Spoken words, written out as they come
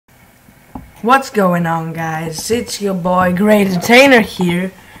What's going on, guys? It's your boy Great Entertainer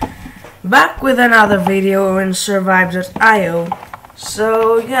here, back with another video in Surviv.io.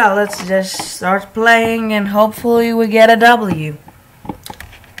 So yeah, let's just start playing and hopefully we get a W.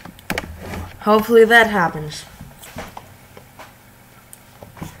 Hopefully that happens.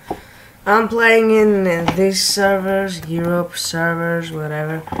 I'm playing in these servers, Europe servers,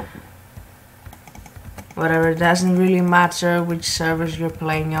 whatever. It doesn't really matter which servers you're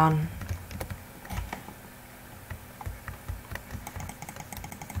playing on.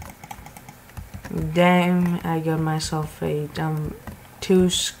 Damn, I got myself a two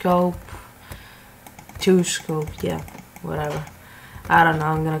scope, yeah, whatever. I don't know,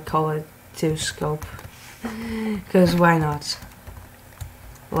 I'm gonna call it two scope, cause why not?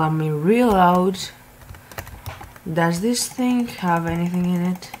 Let me reload. Does this thing have anything in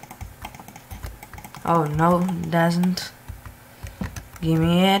it? Oh no, it doesn't. Give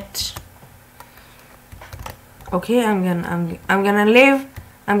me it. Okay, I'm gonna leave.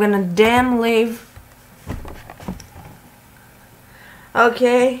 I'm gonna damn leave.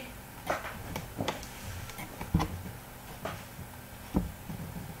 Okay.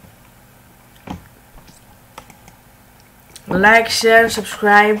 Like, share,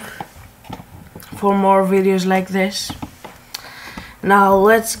 subscribe for more videos like this. Now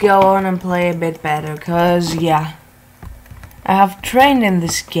let's go on and play a bit better, cause yeah, I have trained in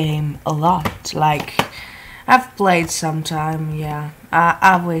this game a lot. Like, I've played some time, yeah.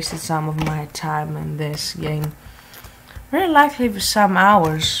 I've wasted some of my time in this game. Very likely for some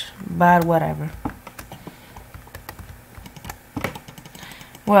hours, but whatever.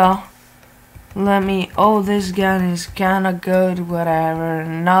 Well, oh, this gun is kinda good, whatever.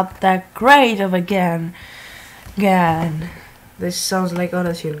 Not that great of a gun. This sounds like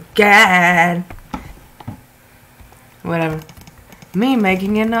autotune. Gun! Whatever. Me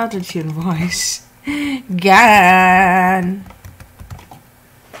making an autotune voice. Gun!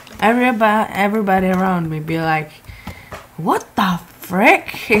 Everybody around me be like, what the frick?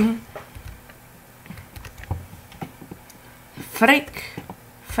 Frick.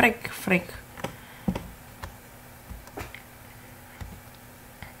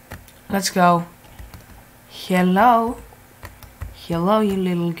 Let's go. Hello, you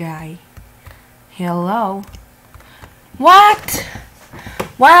little guy. Hello. What?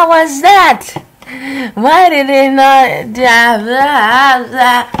 What was that? Why did he not?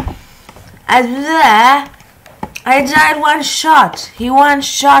 I died one shot. He one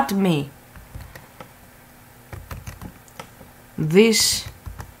shot me. This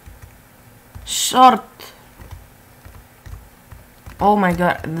short. Oh my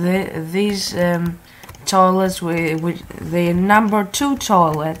god! These toilets with the number 2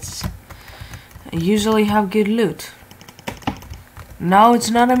 toilets usually have good loot. No, it's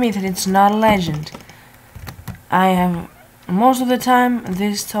not a myth. It's not a legend. Most of the time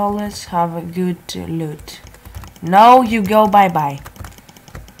these toilets have a good loot. No, you go bye-bye.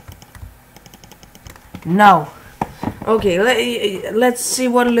 No. Okay, let's see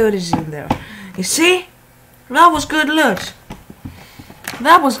what loot is in there. You see? That was good loot.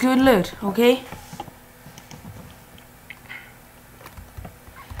 That was good loot, okay?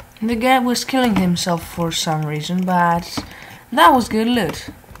 The guy was killing himself for some reason, but that was good loot.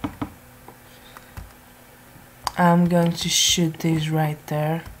 I'm going to shoot these right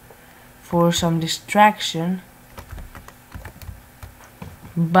there for some distraction.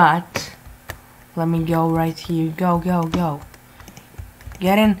 But let me go right here. Go.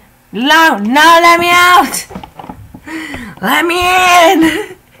 Get in. No, let me out. Let me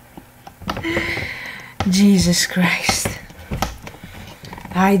in. Jesus Christ.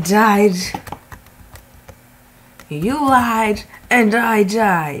 I died. You lied and I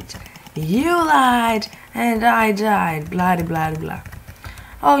died. You lied and I died. Blah blah blah.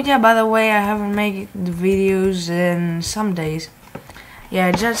 Oh yeah, by the way, I haven't made the videos in some days. Yeah,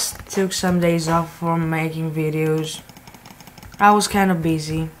 I just took some days off from making videos. I was kind of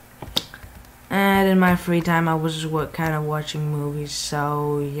busy. And in my free time I was kind of watching movies,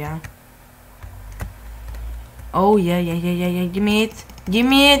 so yeah. Oh yeah. Give me it.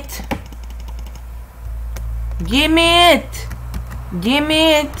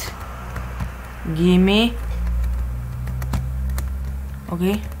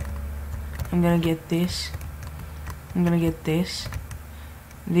 Okay. I'm gonna get this.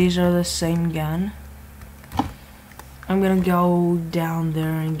 These are the same gun. I'm gonna go down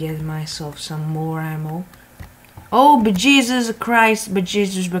there and get myself some more ammo. Oh, but Jesus Christ.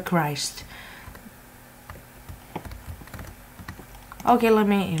 Okay, let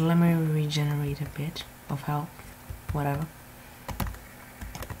me regenerate a bit of health. Whatever.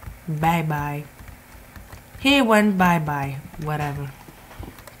 bye bye. He went bye bye. Whatever.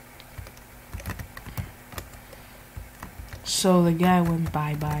 So the guy went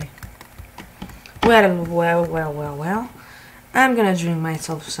bye bye. Well. I'm gonna drink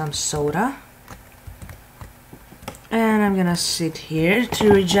myself some soda. And I'm gonna sit here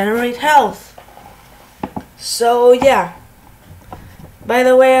to regenerate health. So yeah. By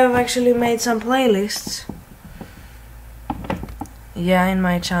the way, I've actually made some playlists. Yeah, in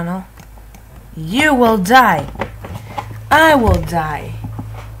my channel. You will die. I will die.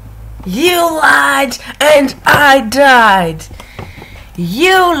 You lied and I died.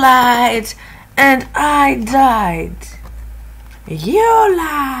 You lied and I died. You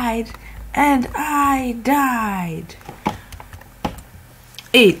lied and I died.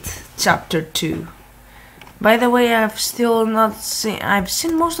 It, chapter 2. By the way, I've seen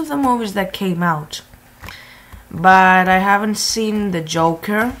most of the movies that came out, but I haven't seen The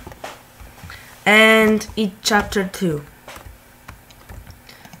Joker and It chapter 2.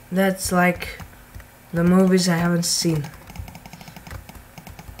 That's like the movies I haven't seen.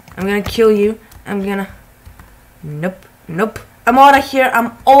 I'm gonna kill you. Nope. I'm out of here.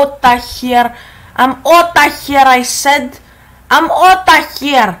 I said. I'm out of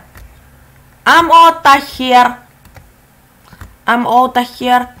here.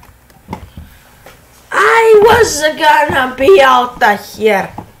 I was gonna be out of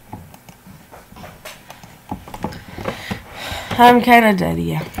here. I'm kinda dead,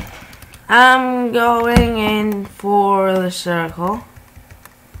 yeah. I'm going in for the circle.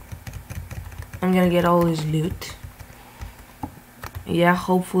 I'm gonna get all his loot. Yeah,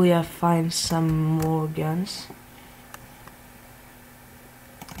 hopefully I find some more guns.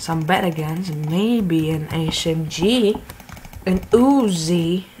 Some better guns, maybe an HMG, an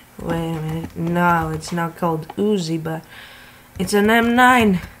Uzi. Wait a minute, no, it's not called Uzi, but it's an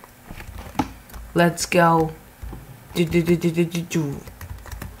M9. Let's go.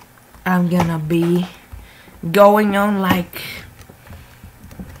 I'm gonna be going on like,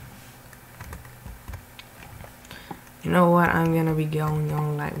 you know what, I'm gonna be going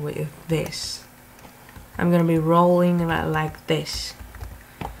on like with this. I'm gonna be rolling like this.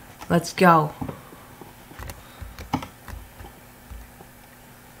 Let's go.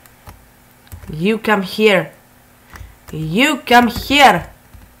 You come here. You come here.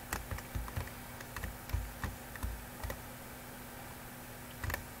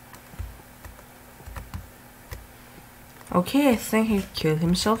 Okay, I think he killed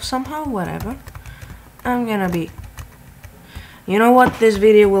himself somehow, whatever. I'm gonna be... You know what, this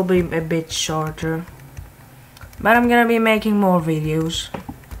video will be a bit shorter, but I'm gonna be making more videos.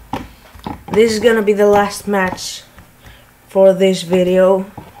 This is gonna be the last match for this video.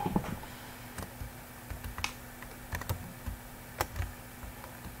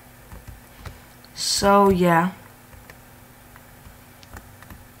 So yeah.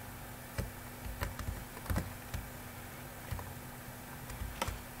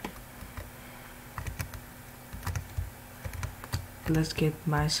 Let's get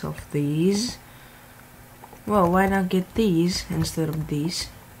myself these. Well, why not get these instead of these?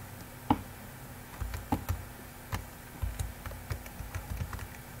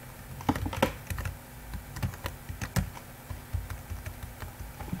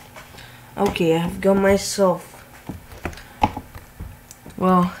 Okay, I've got myself...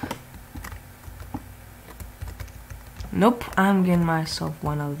 Well... Nope, I'm getting myself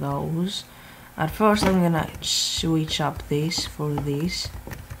one of those. At first I'm gonna switch up this for this.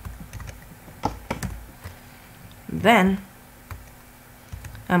 Then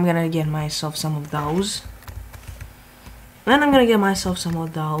I'm gonna get myself some of those. Then I'm gonna get myself some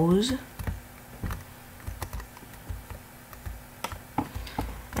of those.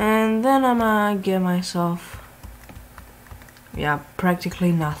 And then I'm gonna get myself, yeah,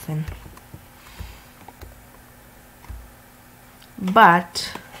 practically nothing.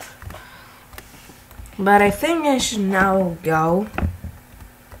 But I think I should now go.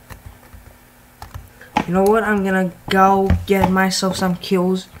 You know what? I'm gonna go get myself some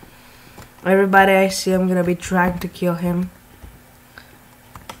kills. Everybody I see, I'm gonna be trying to kill him.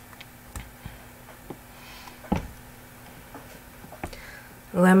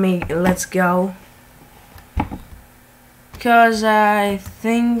 Let's go. Because I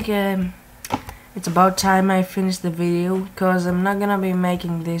think it's about time I finish the video. Because I'm not gonna be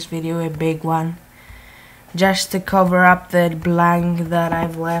making this video a big one. Just to cover up that blank that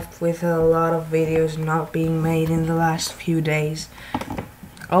I've left with a lot of videos not being made in the last few days.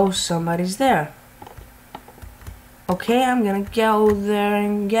 Oh, somebody's there. Okay, I'm gonna go there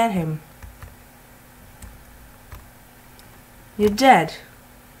and get him. You're dead.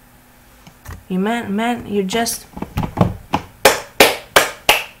 You man, you just...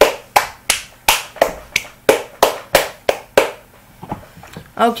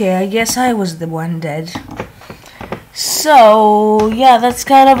 Okay, I guess I was the one dead. So, yeah, that's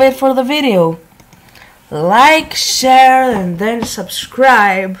kind of it for the video. Like, share, and then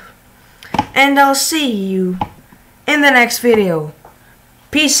subscribe. And I'll see you in the next video.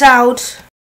 Peace out.